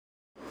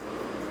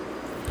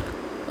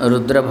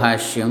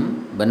ರುದ್ರಭಾಷ್ಯಂ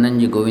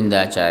ಬನ್ನಂಜಿ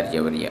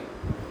ಗೋವಿಂದಾಚಾರ್ಯವರ್ಯ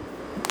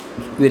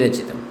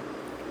ವಿರಚಿತ.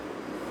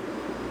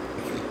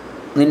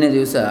 ನಿನ್ನೆ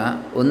ದಿವಸ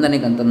 1ನೇ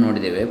ಕಂತನ್ನು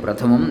ನೋಡಿದ್ದೇವೆ.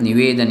 ಪ್ರಥಮಂ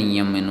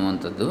ನಿವೇದನೀಯಂ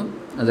ಎನ್ನುವಂಥದ್ದು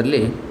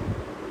ಅದರಲ್ಲಿ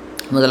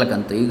ಮೊದಲ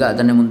ಕಂತು. ಈಗ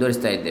ಅದನ್ನೇ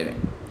ಮುಂದುವರಿಸ್ತಾ ಇದ್ದೇವೆ.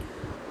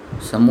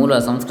 ಮೂಲ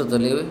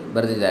ಸಂಸ್ಕೃತದಲ್ಲಿ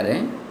ಬರೆದಿದ್ದಾರೆ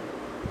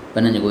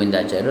ಬನ್ನಂಜಿ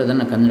ಗೋವಿಂದಾಚಾರ್ಯರು.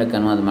 ಅದನ್ನು ಕನ್ನಡಕ್ಕೆ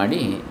ಅನುವಾದ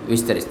ಮಾಡಿ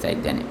ವಿಸ್ತರಿಸ್ತಾ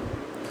ಇದ್ದೇನೆ.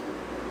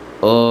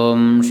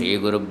 ಓಂ ಶ್ರೀ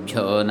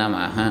ಗುರುಭ್ಯೋ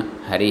ನಮಃ.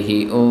 ಹರಿ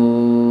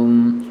ಓಂ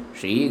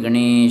ಶ್ರೀ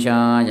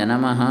ಗಣೇಶಾಯ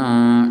ನಮಃ.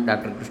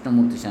 ಡಾಕ್ಟರ್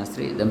ಕೃಷ್ಣಮೂರ್ತಿ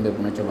ಶಾಸ್ತ್ರಿ, ದಂಬೆ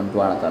ಪುಣಚ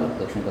ಬಂಟ್ವಾಳ ತಾಲೂಕು,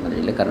 ದಕ್ಷಿಣ ಕನ್ನಡ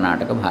ಜಿಲ್ಲೆ,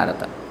 ಕರ್ನಾಟಕ,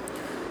 ಭಾರತ.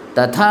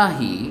 ತಥಾ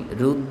ಹಿ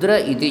ರುದ್ರ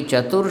ಇತಿ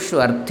ಚತುರ್ಷು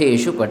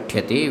ಅರ್ಥೇಷು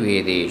ಪಠ್ಯತೆ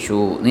ವೇದೇಶು.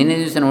 ನಿನ್ನೆ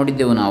ದಿವಸ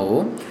ನೋಡಿದ್ದೆವು ನಾವು.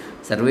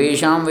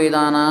 ಸರ್ವೇಷಾಂ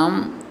ವೇದಾನಾಂ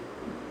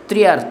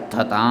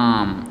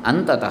ತ್ರ್ಯರ್ಥತಾಂ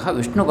ಅಂತತಃ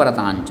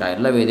ವಿಷ್ಣುಪರತಾಂಚ.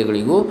 ಎಲ್ಲ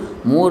ವೇದಗಳಿಗೂ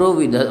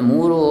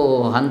ಮೂರು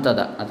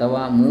ಹಂತದ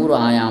ಅಥವಾ 3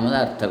 ಆಯಾಮದ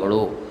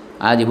ಅರ್ಥಗಳು: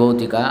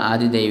 ಆದಿಭೌತಿಕ,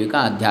 ಆದಿದೈವಿಕ,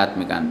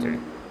 ಆಧ್ಯಾತ್ಮಿಕ ಅಂಥೇಳಿ.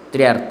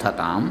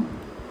 ತ್ರ್ಯರ್ಥತಾಂ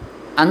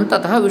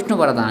ಅಂತತಃ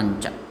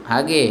ವಿಷ್ಣುಪರತಾಂಚ.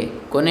 ಹಾಗೆಯೇ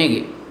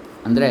ಕೊನೆಗೆ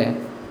ಅಂದರೆ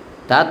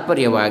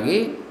ತಾತ್ಪರ್ಯವಾಗಿ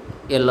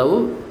ಎಲ್ಲವೂ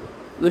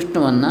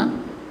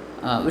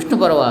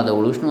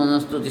ವಿಷ್ಣುಪರವಾದವುಗಳು, ವಿಷ್ಣುವನ್ನು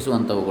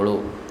ಸ್ತುತಿಸುವಂಥವುಗಳು,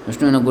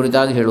 ವಿಷ್ಣುವಿನ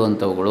ಕುರಿತಾಗಿ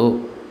ಹೇಳುವಂಥವುಗಳು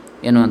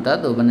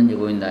ಎನ್ನುವಂಥದ್ದು ಬನ್ನಂಜಿ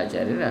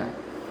ಗೋವಿಂದಾಚಾರ್ಯರ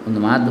ಒಂದು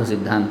ಮಾಧ್ವ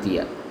ಸಿದ್ಧಾಂತೀಯ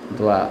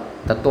ಅಥವಾ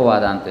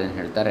ತತ್ವವಾದ ಅಂತ ಏನು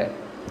ಹೇಳ್ತಾರೆ,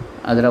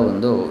 ಅದರ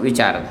ಒಂದು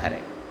ವಿಚಾರಧಾರೆ.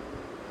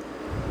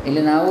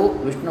 ಇಲ್ಲಿ ನಾವು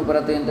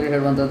ವಿಷ್ಣುಪರತೆ ಅಂತೇಳಿ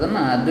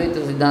ಹೇಳುವಂಥದ್ದನ್ನು ಅದ್ವೈತ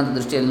ಸಿದ್ಧಾಂತ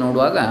ದೃಷ್ಟಿಯಲ್ಲಿ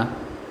ನೋಡುವಾಗ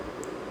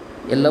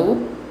ಎಲ್ಲವೂ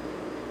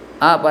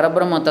ಆ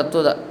ಪರಬ್ರಹ್ಮ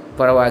ತತ್ವದ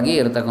ಪರವಾಗಿ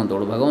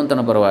ಇರತಕ್ಕಂಥವುಗಳು,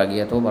 ಭಗವಂತನ ಪರವಾಗಿ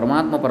ಅಥವಾ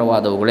ಪರಮಾತ್ಮ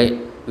ಪರವಾದವುಗಳೇ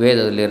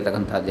ವೇದದಲ್ಲಿ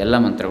ಇರತಕ್ಕಂಥದ್ದು ಎಲ್ಲ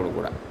ಮಂತ್ರಗಳು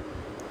ಕೂಡ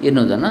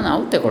ಎನ್ನುವುದನ್ನು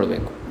ನಾವು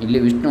ತಗೊಳ್ಬೇಕು. ಇಲ್ಲಿ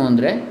ವಿಷ್ಣು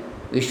ಅಂದರೆ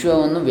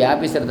ವಿಶ್ವವನ್ನು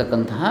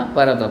ವ್ಯಾಪಿಸಿರತಕ್ಕಂತಹ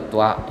ಪರತತ್ವ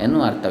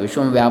ಎನ್ನುವ ಅರ್ಥ.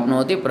 ವಿಶ್ವಂ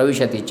ವ್ಯಾಪ್ನೋತಿ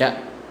ಪ್ರವಿಶತಿ ಚ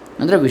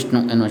ಅಂದರೆ ವಿಷ್ಣು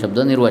ಎನ್ನುವ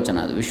ಶಬ್ದ ನಿರ್ವಚನ.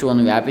 ಅದು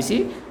ವಿಶ್ವವನ್ನು ವ್ಯಾಪಿಸಿ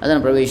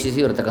ಅದನ್ನು ಪ್ರವೇಶಿಸಿ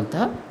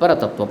ಇರತಕ್ಕಂತಹ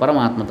ಪರತತ್ವ,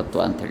 ಪರಮಾತ್ಮ ತತ್ವ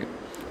ಅಂಥೇಳಿ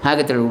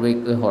ಹಾಗೆ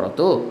ತಿಳ್ಕೊಳ್ಬೇಕು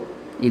ಹೊರತು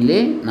ಇಲ್ಲಿ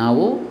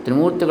ನಾವು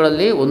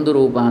ತ್ರಿಮೂರ್ತಿಗಳಲ್ಲಿ ಒಂದು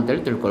ರೂಪ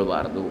ಅಂತೇಳಿ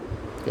ತಿಳ್ಕೊಳ್ಬಾರ್ದು.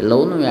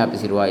 ಎಲ್ಲವನ್ನೂ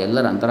ವ್ಯಾಪಿಸಿರುವ,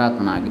 ಎಲ್ಲರ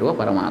ಅಂತರಾತ್ಮನಾಗಿರುವ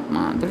ಪರಮಾತ್ಮ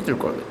ಅಂತೇಳಿ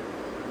ತಿಳ್ಕೊಳ್ಬೇಕು.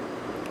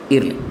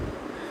 ಇರಲಿ,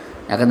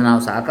 ಯಾಕಂದರೆ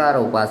ನಾವು ಸಾಕಾರ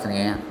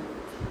ಉಪಾಸನೆಯ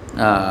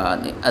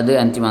ಅದೇ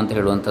ಅಂತಿಮ ಅಂತ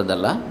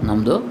ಹೇಳುವಂಥದ್ದಲ್ಲ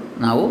ನಮ್ಮದು.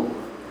 ನಾವು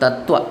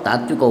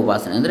ತಾತ್ವಿಕ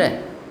ಉಪಾಸನೆ ಅಂದರೆ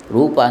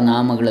ರೂಪ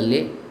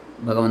ನಾಮಗಳಲ್ಲಿ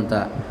ಭಗವಂತ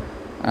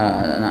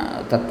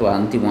ತತ್ವ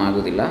ಅಂತಿಮ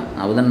ಆಗುವುದಿಲ್ಲ.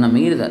 ಅದನ್ನು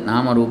ಮೀರಿದ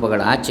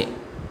ನಾಮರೂಪಗಳ ಆಚೆ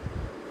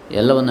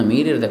ಎಲ್ಲವನ್ನು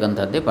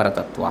ಮೀರಿರತಕ್ಕಂಥದ್ದೇ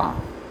ಪರತತ್ವ.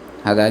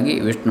 ಹಾಗಾಗಿ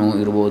ವಿಷ್ಣು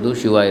ಇರ್ಬೋದು,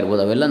 ಶಿವ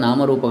ಇರ್ಬೋದು, ಅವೆಲ್ಲ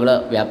ನಾಮರೂಪಗಳ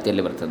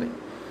ವ್ಯಾಪ್ತಿಯಲ್ಲಿ ಬರ್ತದೆ.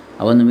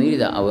 ಅವನ್ನು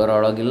ಮೀರಿದ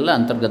ಅವರೊಳಗೆಲ್ಲ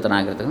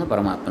ಅಂತರ್ಗತನಾಗಿರ್ತಕ್ಕಂಥ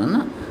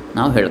ಪರಮಾತ್ಮನನ್ನು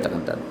ನಾವು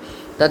ಹೇಳ್ತಕ್ಕಂಥದ್ದು.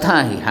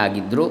 ತಥಾಹಿ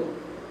ಹಾಗಿದ್ದರೂ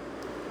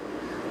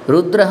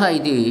ರುದ್ರ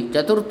ಇದು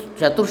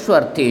ಚತುರ್ಷು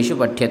ಅರ್ಥೇಶು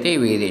ಪಠ್ಯತೆ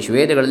ವೇದೇಶು.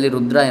 ವೇದಗಳಲ್ಲಿ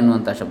ರುದ್ರ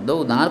ಎನ್ನುವಂಥ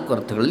ಶಬ್ದವು 4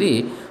 ಅರ್ಥಗಳಲ್ಲಿ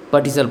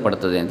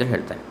ಪಠಿಸಲ್ಪಡ್ತದೆ ಅಂತ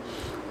ಹೇಳ್ತಾರೆ.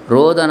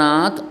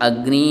 ರೋದನಾತ್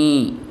ಅಗ್ನಿ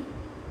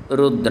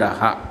ರುದ್ರ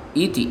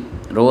ಇತಿ.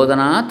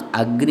 ರೋದನಾತ್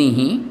ಅಗ್ನಿ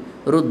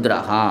ರುದ್ರ.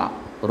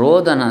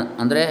 ರೋದನ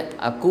ಅಂದರೆ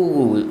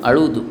ಕೂಗು,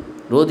 ಅಳುವುದು,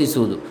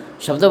 ರೋದಿಸುವುದು.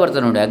 ಶಬ್ದ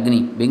ಬರ್ತದೆ ನೋಡಿ, ಅಗ್ನಿ,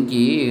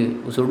 ಬೆಂಕಿ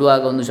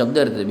ಸುಡುವಾಗ ಒಂದು ಶಬ್ದ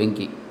ಇರ್ತದೆ,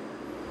 ಬೆಂಕಿ.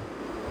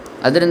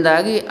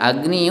 ಅದರಿಂದಾಗಿ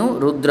ಅಗ್ನಿಯು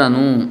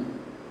ರುದ್ರನು.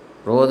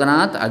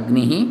 ರೋದನಾತ್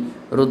ಅಗ್ನಿ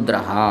ರುದ್ರ.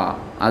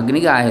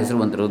 ಅಗ್ನಿಗೆ ಆ ಹೆಸರು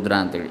ಬಂತು ರುದ್ರ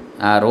ಅಂತೇಳಿ,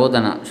 ಆ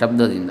ರೋದನ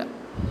ಶಬ್ದದಿಂದ.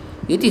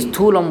 ಇತಿ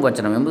ಸ್ಥೂಲಂ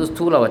ವಚನಂ ಎಂಬುದು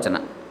ಸ್ಥೂಲ ವಚನ.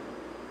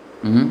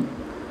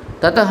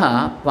 ತತಃ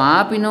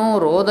ಪಾಪಿನೋ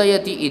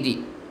ರೋದಯತಿ ಇತಿ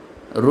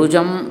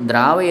ರುಜಂ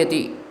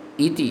ದ್ರಾವಯತಿ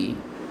ಇತಿ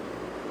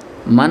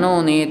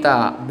ಮನೋನೇತ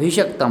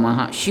ಭಿಷಕ್ತಮಃ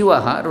ಶಿವ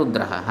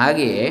ರುದ್ರ.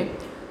 ಹಾಗೆಯೇ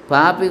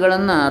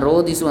ಪಾಪಿಗಳನ್ನು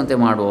ರೋಧಿಸುವಂತೆ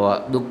ಮಾಡುವ,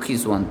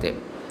 ದುಃಖಿಸುವಂತೆ,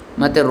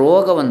 ಮತ್ತು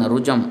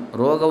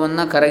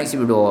ರೋಗವನ್ನು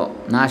ಕರಗಿಸಿಬಿಡುವ,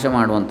 ನಾಶ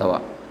ಮಾಡುವಂಥವ,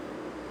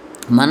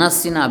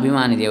 ಮನಸ್ಸಿನ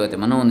ಅಭಿಮಾನಿ ದೇವತೆ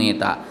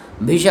ಮನೋನೇತ.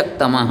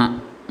 ಭಿಷಕ್ತಮಃ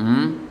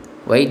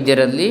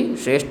ವೈದ್ಯರಲ್ಲಿ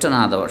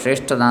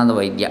ಶ್ರೇಷ್ಠನಾದ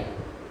ವೈದ್ಯ.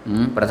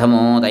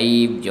 ಪ್ರಥಮೋ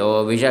ದೈವ್ಯೋ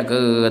ಭಿಷಕ್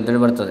ಅಂತೇಳಿ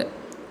ಬರ್ತದೆ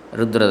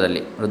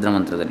ರುದ್ರದಲ್ಲಿ,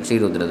 ರುದ್ರಮಂತ್ರದಲ್ಲಿ,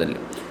 ಶ್ರೀರುದ್ರದಲ್ಲಿ.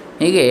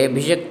 ಹೀಗೆ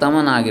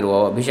ಭಿಷಕ್ತಮನಾಗಿರುವ,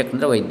 ಭಿಷಕ್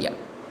ಅಂದರೆ ವೈದ್ಯ,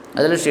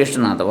 ಅದರಲ್ಲಿ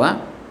ಶ್ರೇಷ್ಠನಾದವ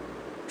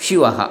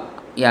ಶಿವ.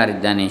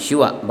 ಯಾರಿದ್ದಾನೆ?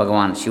 ಶಿವ,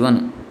 ಭಗವಾನ್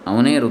ಶಿವನು,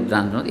 ಅವನೇ ರುದ್ರ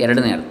ಅನ್ನೋದು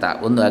 2ನೇ ಅರ್ಥ.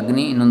 ಒಂದು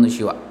ಅಗ್ನಿ, ಇನ್ನೊಂದು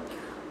ಶಿವ.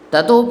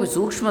 ತಥೋಪಿ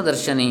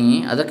ಸೂಕ್ಷ್ಮದರ್ಶನೇ,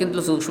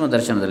 ಅದಕ್ಕಿಂತಲೂ ಸೂಕ್ಷ್ಮ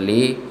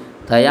ದರ್ಶನದಲ್ಲಿ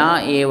ತಯಾ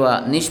ಏವ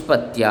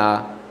ನಿಷ್ಪತ್ಯ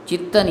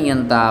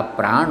ಚಿತ್ತನಿಯಂತ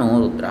ಪ್ರಾಣೋ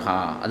ರುದ್ರ.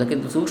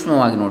 ಅದಕ್ಕಿಂತ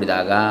ಸೂಕ್ಷ್ಮವಾಗಿ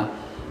ನೋಡಿದಾಗ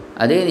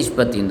ಅದೇ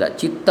ನಿಷ್ಪತ್ತಿಯಿಂದ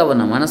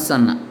ಚಿತ್ತವನ್ನು,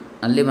 ಮನಸ್ಸನ್ನು,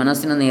 ಅಲ್ಲಿ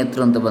ಮನಸ್ಸಿನ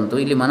ನೇತೃ ಅಂತ ಬಂತು,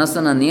 ಇಲ್ಲಿ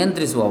ಮನಸ್ಸನ್ನು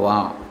ನಿಯಂತ್ರಿಸುವವ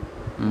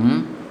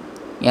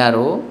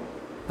ಯಾರು?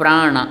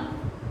 ಪ್ರಾಣ,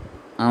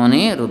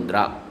 ಅವನೇ ರುದ್ರ.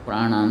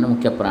 ಪ್ರಾಣ ಅಂದರೆ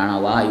ಮುಖ್ಯ ಪ್ರಾಣ,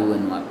 ವಾಯು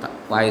ಎನ್ನುವ ಅರ್ಥ,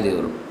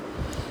 ವಾಯುದೇವರು,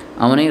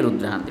 ಅವನೇ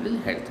ರುದ್ರ ಅಂತೇಳಿ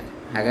ಹೇಳ್ತಾರೆ.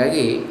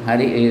 ಹಾಗಾಗಿ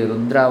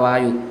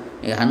ರುದ್ರವಾಯು,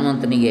 ಈ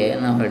ಹನುಮಂತನಿಗೆ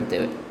ನಾವು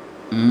ಹೇಳ್ತೇವೆ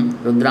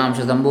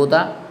ರುದ್ರಾಂಶ ಸಂಭೂತ,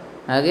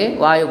 ಹಾಗೆ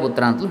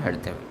ವಾಯುಪುತ್ರ ಅಂತಲೂ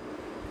ಹೇಳ್ತೇವೆ.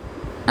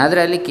 ಆದರೆ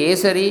ಅಲ್ಲಿ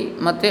ಕೇಸರಿ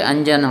ಮತ್ತು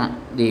ಅಂಜನಾ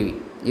ದೇವಿ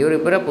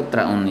ಇವರಿಬ್ಬರ ಪುತ್ರ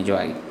ಅವನು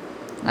ನಿಜವಾಗಿ.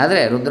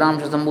 ಆದರೆ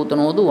ರುದ್ರಾಂಶ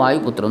ಸಂಭೂತನೂ ಹೌದು,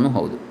 ವಾಯುಪುತ್ರನೂ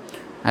ಹೌದು.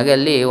 ಹಾಗೆ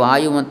ಅಲ್ಲಿ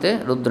ವಾಯು ಮತ್ತು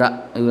ರುದ್ರ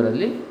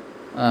ಇವರಲ್ಲಿ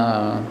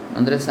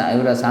ಅಂದರೆ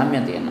ಇವರ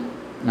ಸಾಮ್ಯತೆಯನ್ನು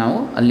ನಾವು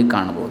ಅಲ್ಲಿ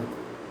ಕಾಣಬಹುದು,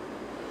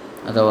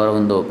 ಅಥವಾ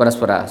ಒಂದು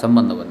ಪರಸ್ಪರ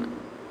ಸಂಬಂಧವನ್ನು.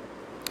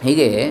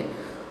 ಹೀಗೆ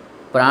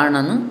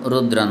ಪ್ರಾಣನು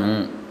ರುದ್ರನು,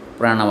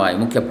 ಪ್ರಾಣವಾಯು,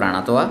 ಮುಖ್ಯ ಪ್ರಾಣ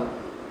ಅಥವಾ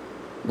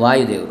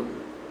ವಾಯುದೇವರು.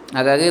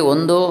 ಹಾಗಾಗಿ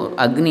ಒಂದು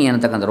ಅಗ್ನಿ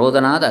ಅನ್ನತಕ್ಕಂಥ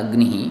ರೋದನಾದ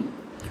ಅಗ್ನಿ,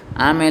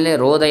 ಆಮೇಲೆ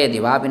ರೋದಯತಿ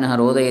ವಾಪಿನಃ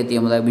ರೋದಯತಿ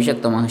ಎಂಬುದಾಗಿ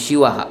ಭಿಷಕ್ತಮಃ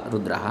ಶಿವ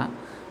ರುದ್ರ.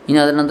 ಇನ್ನು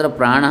ಅದರ ನಂತರ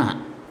ಪ್ರಾಣ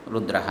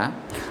ರುದ್ರ.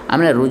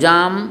 ಆಮೇಲೆ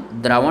ರುಜಾಂ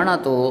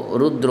ದ್ರವಣತೋ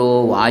ರುದ್ರೋ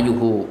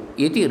ವಾಯು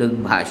ಇತಿ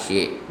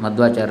ಋಗ್ಭಾಷ್ಯೆ.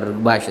 ಮಧ್ವಾಚಾರ್ಯ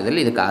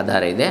ಋಗ್ಭಾಷ್ಯದಲ್ಲಿ ಇದಕ್ಕೆ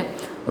ಆಧಾರ ಇದೆ.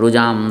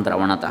 ರುಜಾಂ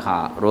ದ್ರವಣತಃ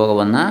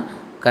ರೋಗವನ್ನು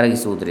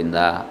ಕರಗಿಸುವುದರಿಂದ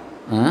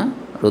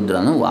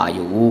ರುದ್ರನು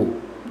ವಾಯುವು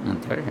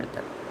ಅಂಥೇಳಿ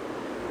ಹೇಳ್ತಾರೆ.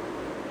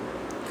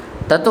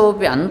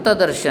 ತಥೋಪಿ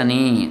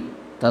ಅಂತದರ್ಶನಿ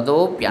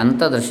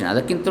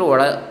ಅದಕ್ಕಿಂತಲೂ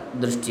ಒಳ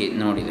ದೃಷ್ಟಿ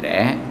ನೋಡಿದರೆ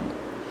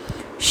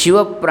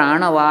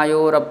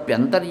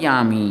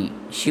ಶಿವಪ್ರಾಣವಾಯೋರಪ್ಯಂತರ್ಯಾಮಿ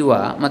ಶಿವ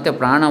ಮತ್ತು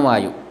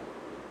ಪ್ರಾಣವಾಯು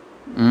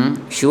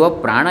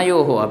ಶಿವಪ್ರಾಣಯೋ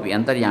ಅಪಿ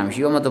ಅಂತರ್ಯಾಮಿ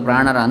ಶಿವ ಮತ್ತು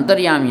ಪ್ರಾಣರ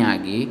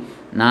ಅಂತರ್ಯಾಮಿಯಾಗಿ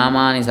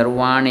ನಾಮಾನಿ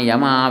ಸರ್ವಾಣಿ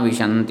ಯಮ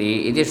ವಿಶಂತಿ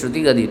ಇದು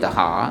ಶ್ರುತಿಗದಿತಃ.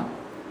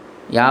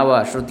 ಯಾವ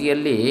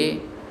ಶ್ರುತಿಯಲ್ಲಿ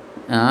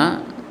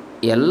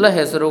ಎಲ್ಲ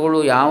ಹೆಸರುಗಳು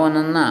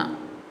ಯಾವನನ್ನು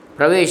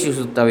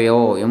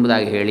ಪ್ರವೇಶಿಸುತ್ತವೆಯೋ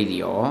ಎಂಬುದಾಗಿ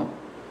ಹೇಳಿದೆಯೋ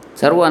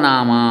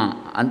ಸರ್ವನಾಮ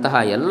ಅಂತಹ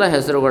ಎಲ್ಲ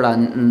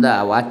ಹೆಸರುಗಳಿಂದ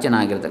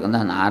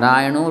ವಾಚ್ಯನಾಗಿರ್ತಕ್ಕಂತಹ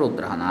ನಾರಾಯಣೋ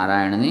ರುದ್ರ,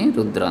 ನಾರಾಯಣನೇ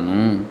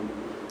ರುದ್ರನು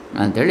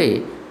ಅಂಥೇಳಿ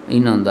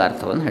ಇನ್ನೊಂದು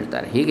ಅರ್ಥವನ್ನು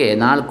ಹೇಳ್ತಾರೆ. ಹೀಗೆ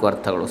 4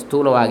 ಅರ್ಥಗಳು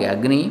ಸ್ಥೂಲವಾಗಿ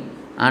ಅಗ್ನಿ,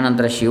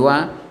 ಆನಂತರ ಶಿವ,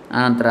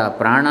 ಆನಂತರ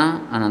ಪ್ರಾಣ,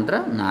 ಆನಂತರ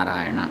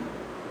ನಾರಾಯಣ.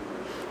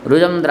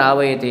 ರುಜಂ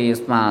ದ್ರಾವಯತೆ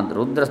ಯಸ್ಮಾತ್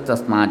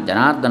ರುದ್ರಸ್ತಸ್ಮಾತ್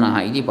ಜನಾರ್ದನ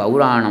ಇದು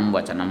ಪೌರಾಣಂ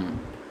ವಚನಂ.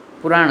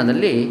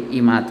 ಪುರಾಣದಲ್ಲಿ ಈ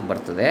ಮಾತು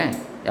ಬರ್ತದೆ.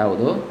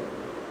 ಯಾವುದು?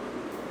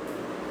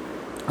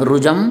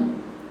 ರುಜಂ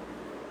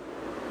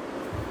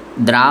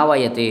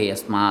ದ್ರಾವಯತೆ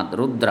ಯಸ್ಮಾತ್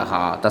ರುದ್ರ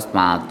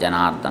ತಸ್ಮಾತ್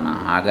ಜನಾರ್ದನ.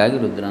 ಹಾಗಾಗಿ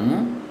ರುದ್ರನು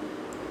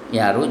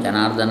ಯಾರು?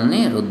 ಜನಾರ್ದನನೇ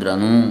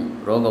ರುದ್ರನು,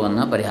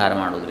 ರೋಗವನ್ನು ಪರಿಹಾರ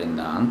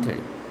ಮಾಡೋದ್ರಿಂದ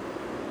ಅಂಥೇಳಿ.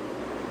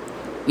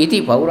 ಇತಿ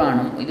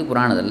ಪೌರಾಣಂ, ಇದು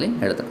ಪುರಾಣದಲ್ಲಿ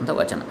ಹೇಳ್ತಕ್ಕಂಥ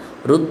ವಚನ.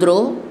 ರುದ್ರೋ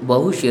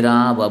ಬಹುಶಿರ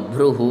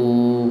ಬಭ್ರುಹು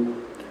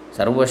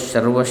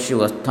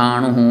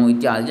ಸರ್ವಶರ್ವಶಿವಸ್ಥಾಣು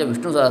ಇತ್ಯಾದಿ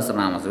ವಿಷ್ಣು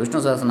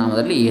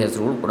ಸಹಸ್ರನಾಮದಲ್ಲಿ ಈ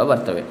ಹೆಸರುಗಳು ಕೂಡ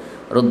ಬರ್ತವೆ.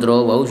 ರುದ್ರೋ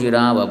ಬಹುಶಿರ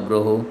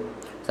ಬಭ್ರುಹು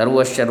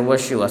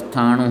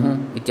ಸರ್ವಶರ್ವಶಿವಸ್ಥಾಣು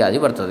ಇತ್ಯಾದಿ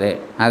ಬರ್ತದೆ.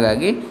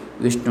 ಹಾಗಾಗಿ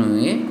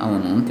ವಿಷ್ಣುವೇ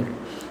ಅವನು ಅಂತೇಳಿ.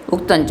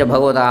 ಉಕ್ತಂಚ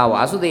ಭಗವತಾ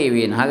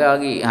ವಾಸುದೇವೇನ,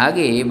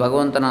 ಹಾಗೆ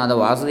ಭಗವಂತನಾದ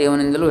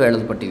ವಾಸುದೇವನಿಂದಲೂ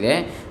ಹೇಳಲ್ಪಟ್ಟಿದೆ.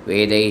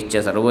 ವೇದೈಶ್ಚ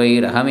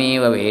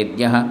ಸರ್ವೈರಹಮೇವ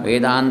ವೇದ್ಯ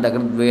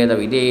ವೇದಾಂತಕೃದ್ವೇದ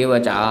ವಿದೇವ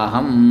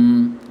ಚಾಹಂ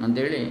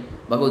ಅಂಥೇಳಿ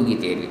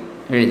ಭಗವದ್ಗೀತೆಯಲ್ಲಿ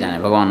ಹೇಳಿದ್ದಾನೆ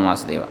ಭಗವಾನ್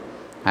ವಾಸುದೇವ.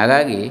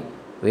 ಹಾಗಾಗಿ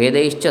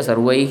ವೇದೈಶ್ಚ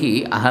ಸರ್ವೈ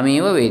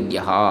ಅಹಮೇವ ವೇದ್ಯ,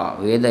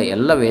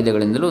 ಎಲ್ಲ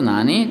ವೇದಗಳಿಂದಲೂ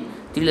ನಾನೇ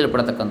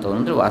ತಿಳಿಯಲ್ಪಡತಕ್ಕಂಥವನು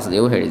ಅಂದರೆ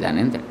ವಾಸುದೇವ ಹೇಳಿದ್ದಾನೆ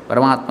ಅಂತೇಳಿ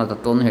ಪರಮಾತ್ಮ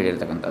ತತ್ವವನ್ನು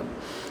ಹೇಳಿರ್ತಕ್ಕಂಥದ್ದು.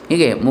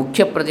 ಹೀಗೆ ಮುಖ್ಯ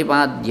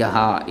ಪ್ರತಿಪಾದ್ಯ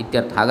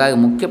ಇತ್ಯರ್ಥ. ಹಾಗಾಗಿ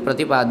ಮುಖ್ಯ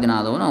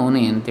ಪ್ರತಿಪಾದ್ಯನಾದವನು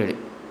ಅವನೇ ಅಂತೇಳಿ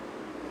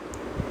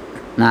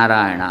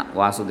ನಾರಾಯಣ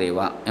ವಾಸುದೇವ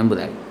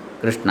ಎಂಬುದಾಗಿ.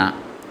 ಕೃಷ್ಣ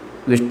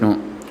ವಿಷ್ಣು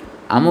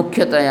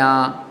ಅಮುಖ್ಯತೆಯ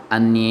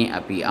ಅನ್ಯೇ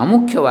ಅಪಿ,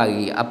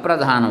 ಅಮುಖ್ಯವಾಗಿ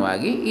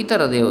ಅಪ್ರಧಾನವಾಗಿ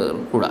ಇತರ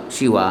ದೇವರು ಕೂಡ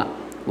ಶಿವ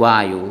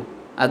ವಾಯು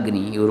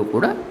ಅಗ್ನಿ ಇವರು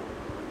ಕೂಡ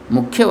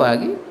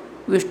ಮುಖ್ಯವಾಗಿ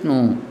ವಿಷ್ಣು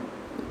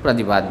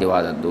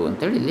ಪ್ರತಿಪಾದ್ಯವಾದದ್ದು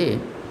ಅಂತೇಳಿ ಇಲ್ಲಿ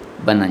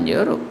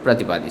ಬನ್ನಂಜಿಯವರು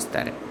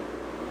ಪ್ರತಿಪಾದಿಸ್ತಾರೆ.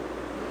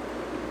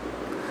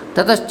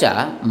 ತತಶ್ಚ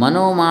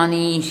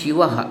ಮನೋಮಾನಿ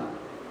ಶಿವ,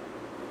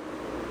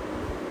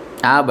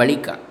 ಆ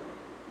ಬಳಿಕ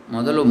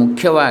ಮೊದಲು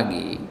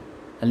ಮುಖ್ಯವಾಗಿ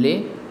ಅಲ್ಲಿ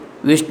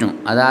ವಿಷ್ಣು,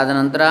 ಅದಾದ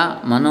ನಂತರ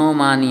ಮನೋ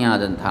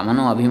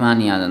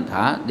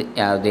ಅಭಿಮಾನಿಯಾದಂತಹ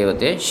ಯಾವ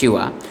ದೇವತೆ ಶಿವ,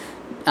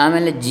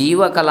 ಆಮೇಲೆ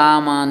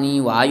ಜೀವಕಲಾಮಾನಿ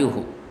ವಾಯು,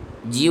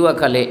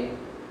 ಜೀವಕಲೆ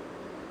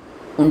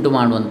ಉಂಟು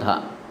ಮಾಡುವಂತಹ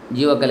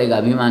ಜೀವಕಲೆಗೆ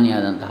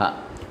ಅಭಿಮಾನಿಯಾದಂತಹ,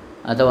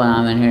 ಅಥವಾ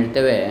ನಾವೇನು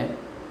ಹೇಳ್ತೇವೆ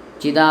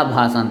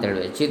ಚಿದಾಭಾಸ ಅಂತ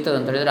ಹೇಳಿದ್ರೆ, ಚಿತ್ತ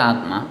ಅಂತ ಹೇಳಿದರೆ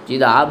ಆತ್ಮ,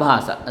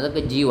 ಚಿದಾಭಾಸ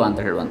ಅದಕ್ಕೆ ಜೀವ ಅಂತ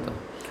ಹೇಳುವಂಥದ್ದು.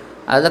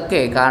 ಅದಕ್ಕೆ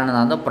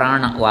ಕಾರಣವಾದ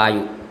ಪ್ರಾಣ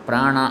ವಾಯು,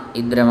 ಪ್ರಾಣ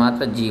ಇದ್ದರೆ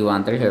ಮಾತ್ರ ಜೀವ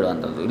ಅಂತೇಳಿ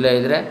ಹೇಳುವಂಥದ್ದು. ಇಲ್ಲ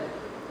ಇದ್ದರೆ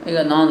ಈಗ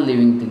ನಾನ್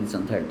ಲಿವಿಂಗ್ ಥಿಂಗ್ಸ್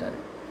ಅಂತ ಹೇಳ್ತಾರೆ,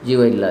 ಜೀವ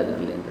ಇಲ್ಲ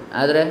ಅದರಲ್ಲಿ ಅಂತ.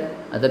 ಆದರೆ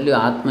ಅದರಲ್ಲಿಯೂ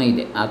ಆತ್ಮ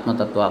ಇದೆ,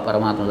 ಆತ್ಮತತ್ವ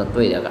ಪರಮಾತ್ಮ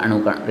ತತ್ವ ಇದೆ.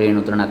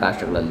 ರೇಣು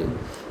ತೃಣಕಾಷ್ಟಗಳಲ್ಲಿಯೂ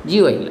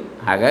ಜೀವ ಇಲ್ಲ.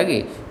 ಹಾಗಾಗಿ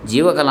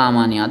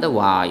ಜೀವಕಲಾಮಾನಿಯಾದ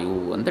ವಾಯು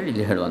ಅಂತೇಳಿ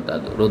ಇಲ್ಲಿ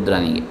ಹೇಳುವಂಥದ್ದು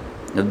ರುದ್ರನಿಗೆ,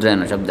 ರುದ್ರ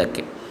ಅನ್ನೋ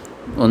ಶಬ್ದಕ್ಕೆ.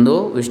 ಒಂದು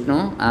ವಿಷ್ಣು,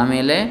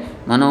 ಆಮೇಲೆ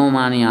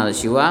ಮನೋಮಾನಿಯಾದ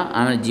ಶಿವ,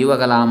 ಆಮೇಲೆ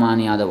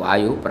ಜೀವಕಲಾಮಾನಿಯಾದ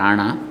ವಾಯು ಪ್ರಾಣ.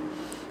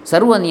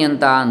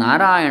 ಸರ್ವನಿಯಂತ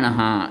ನಾರಾಯಣ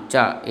ಚ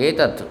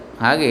ಏತತ್,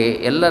 ಹಾಗೆ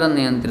ಎಲ್ಲರನ್ನು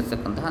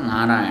ನಿಯಂತ್ರಿಸತಕ್ಕಂತಹ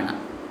ನಾರಾಯಣ.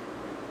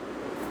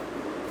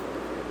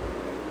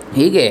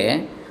 ಹೀಗೆ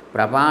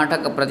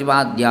ಪ್ರಪಾಠಕ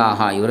ಪ್ರತಿಪಾದ್ಯಾ,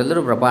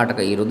 ಇವರೆಲ್ಲರೂ ಪ್ರಪಾಠಕ,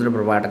 ಈ ರುದ್ರ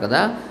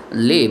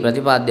ಪ್ರಪಾಠಕದಲ್ಲಿ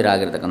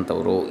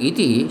ಪ್ರತಿಪಾದ್ಯರಾಗಿರ್ತಕ್ಕಂಥವರು.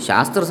 ಇತಿ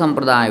ಶಾಸ್ತ್ರ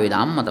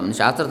ಸಂಪ್ರದಾಯವಿದಾಂ ಮತಂ,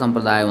 ಶಾಸ್ತ್ರ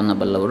ಸಂಪ್ರದಾಯವನ್ನು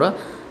ಬಲ್ಲವರ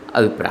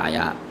ಅಭಿಪ್ರಾಯ.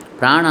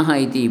 ಪ್ರಾಣ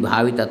ಇತಿ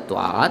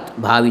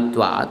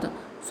ಭಾವಿತ್ವಾತ್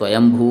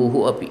ಸ್ವಯಂಭೂ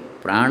ಅಪಿ,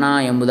 ಪ್ರಾಣ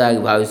ಎಂಬುದಾಗಿ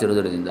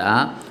ಭಾವಿಸಿರುವುದರಿಂದ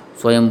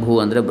ಸ್ವಯಂಭೂ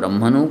ಅಂದರೆ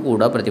ಬ್ರಹ್ಮನೂ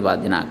ಕೂಡ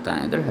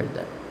ಪ್ರತಿಪಾದ್ಯನಾಗ್ತಾನೆ ಅಂತ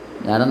ಹೇಳ್ತಾರೆ.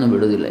 ಯಾರನ್ನು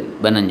ಬಿಡುವುದಿಲ್ಲ ಇಲ್ಲಿ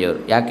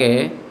ಬನ್ನಂಜಿಯವರು. ಯಾಕೆ?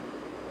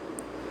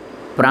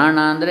 ಪ್ರಾಣ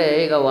ಅಂದರೆ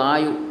ಈಗ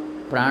ವಾಯು,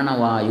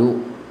 ಪ್ರಾಣವಾಯು.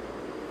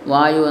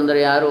 ವಾಯು ಅಂದರೆ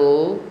ಯಾರು?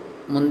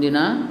 ಮುಂದಿನ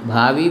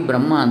ಭಾವಿ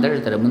ಬ್ರಹ್ಮ ಅಂತ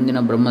ಹೇಳ್ತಾರೆ, ಮುಂದಿನ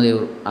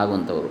ಬ್ರಹ್ಮದೇವರು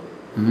ಆಗುವಂಥವರು.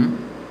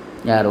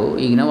 ಯಾರು?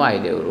 ಈಗಿನ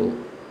ವಾಯುದೇವರು.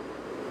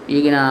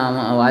 ಈಗಿನ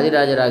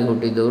ವಾದಿರಾಜರಾಗಿ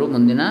ಹುಟ್ಟಿದ್ದವರು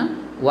ಮುಂದಿನ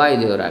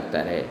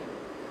ವಾಯುದೇವರಾಗ್ತಾರೆ.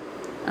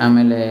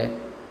 ಆಮೇಲೆ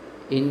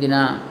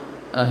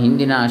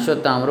ಹಿಂದಿನ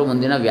ಅಶ್ವತ್ಥಾಮರು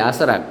ಮುಂದಿನ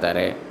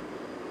ವ್ಯಾಸರಾಗ್ತಾರೆ.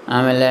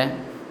 ಆಮೇಲೆ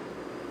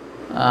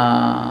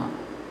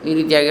ಈ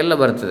ರೀತಿಯಾಗೆಲ್ಲ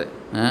ಬರ್ತದೆ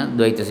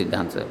ದ್ವೈತ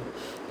ಸಿದ್ಧಾಂತದಲ್ಲಿ.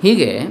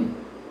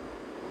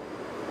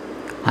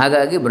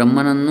 ಹಾಗಾಗಿ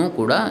ಬ್ರಹ್ಮನನ್ನು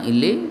ಕೂಡ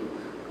ಇಲ್ಲಿ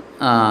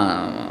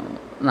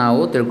ನಾವು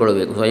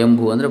ತಿಳ್ಕೊಳ್ಬೇಕು.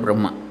 ಸ್ವಯಂಭೂ ಅಂದರೆ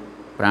ಬ್ರಹ್ಮ,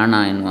 ಪ್ರಾಣ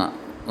ಎನ್ನುವ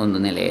ಒಂದು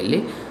ನೆಲೆಯಲ್ಲಿ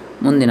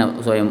ಮುಂದಿನ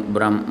ಸ್ವಯಂ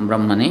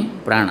ಬ್ರಹ್ಮನೇ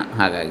ಪ್ರಾಣ.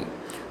 ಹಾಗಾಗಿ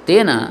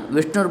ತೇನ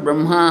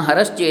ವಿಷ್ಣುರ್ಬ್ರಹ್ಮ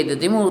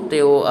ಹರಶ್ಚೇತಿ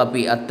ಮೂರ್ತೆಯೋ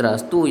ಅಪಿ ಅತ್ರ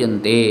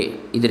ಸ್ತೂಯಂತೆ.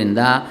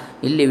 ಇದರಿಂದ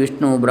ಇಲ್ಲಿ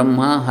ವಿಷ್ಣು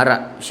ಬ್ರಹ್ಮ ಹರ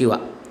ಶಿವ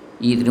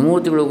ಈ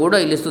ತ್ರಿಮೂರ್ತಿಗಳು ಕೂಡ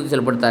ಇಲ್ಲಿ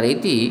ಸ್ತುತಿಸಲ್ಪಡ್ತಾರೆ.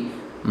 ಇತಿ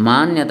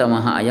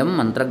ಮಾನ್ಯತಮಃ ಅಯಂ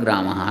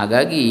ಮಂತ್ರಗ್ರಾಮ.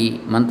 ಹಾಗಾಗಿ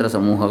ಮಂತ್ರ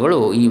ಸಮೂಹಗಳು,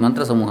 ಈ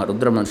ಮಂತ್ರ ಸಮೂಹ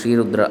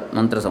ಶ್ರೀರುದ್ರ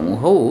ಮಂತ್ರ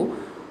ಸಮೂಹವು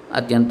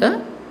ಅತ್ಯಂತ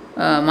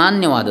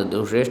ಮಾನ್ಯವಾದದ್ದು,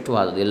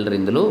 ಶ್ರೇಷ್ಠವಾದದ್ದು,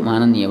 ಎಲ್ಲರಿಂದಲೂ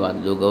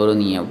ಮಾನನೀಯವಾದದ್ದು,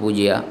 ಗೌರವನೀಯ,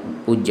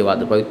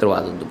 ಪೂಜ್ಯವಾದ,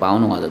 ಪವಿತ್ರವಾದದ್ದು,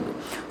 ಪಾವನವಾದದ್ದು.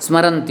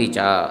 ಸ್ಮರಂತಿ ಚ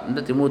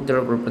ಅಂದರೆ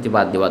ತ್ರಿಮೂರ್ತಿಗಳು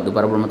ಪ್ರತಿಪಾದ್ಯವಾದ್ದು,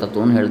 ಪರಬ್ರಹ್ಮ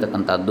ತತ್ವವನ್ನು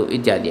ಹೇಳ್ತಕ್ಕಂಥದ್ದು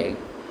ಇತ್ಯಾದಿಯಾಗಿ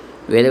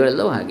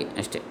ವೇದಗಳೆಲ್ಲವೂ ಹಾಗೆ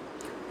ಅಷ್ಟೇ.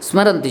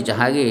 ಸ್ಮರಂತಿ ಚ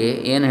ಹಾಗೆಯೇ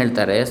ಏನು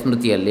ಹೇಳ್ತಾರೆ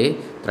ಸ್ಮೃತಿಯಲ್ಲಿ,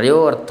 ತ್ರಯೋ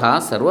ಅರ್ಥ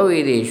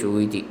ಸರ್ವವೇದೇಶು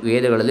ಇತಿ,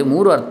 ವೇದಗಳಲ್ಲಿ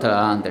 3 ಅರ್ಥ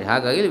ಅಂತೇಳಿ.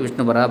 ಹಾಗಾಗಿ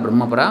ವಿಷ್ಣುಪರ,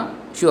 ಬ್ರಹ್ಮಪರ,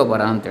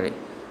 ಶಿವಪರ ಅಂಥೇಳಿ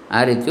ಆ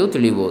ರೀತಿಯೂ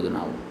ತಿಳಿಬೋದು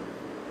ನಾವು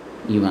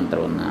ಈ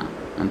ಮಂತ್ರವನ್ನು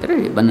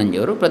ಅಂತೇಳಿ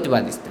ಬನ್ನಂಜಿಯವರು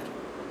ಪ್ರತಿಪಾದಿಸ್ತಾರೆ.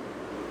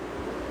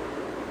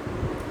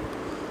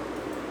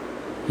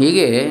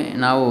 ಹೀಗೆ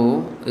ನಾವು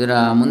ಇದರ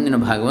ಮುಂದಿನ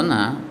ಭಾಗವನ್ನು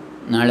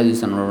ನಾಳೆ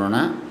ದಿವಸ ನೋಡೋಣ.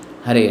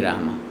 ಹರೇ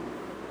ರಾಮ.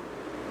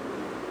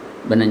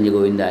 ಬನ್ನಂಜಿ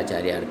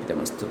ಗೋವಿಂದಾಚಾರ್ಯ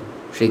ಅರ್ಪಿತಮಸ್ತು.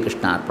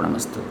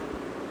 ಶ್ರೀಕೃಷ್ಣಾರ್ಪಣಮಸ್ತು.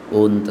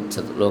 ಓಂ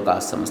ತತ್ಸತ್. ಲೋಕಾಃ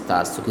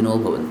ಸಮಸ್ತಾಃ ಸುಖಿನೋ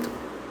ಭವಂತು.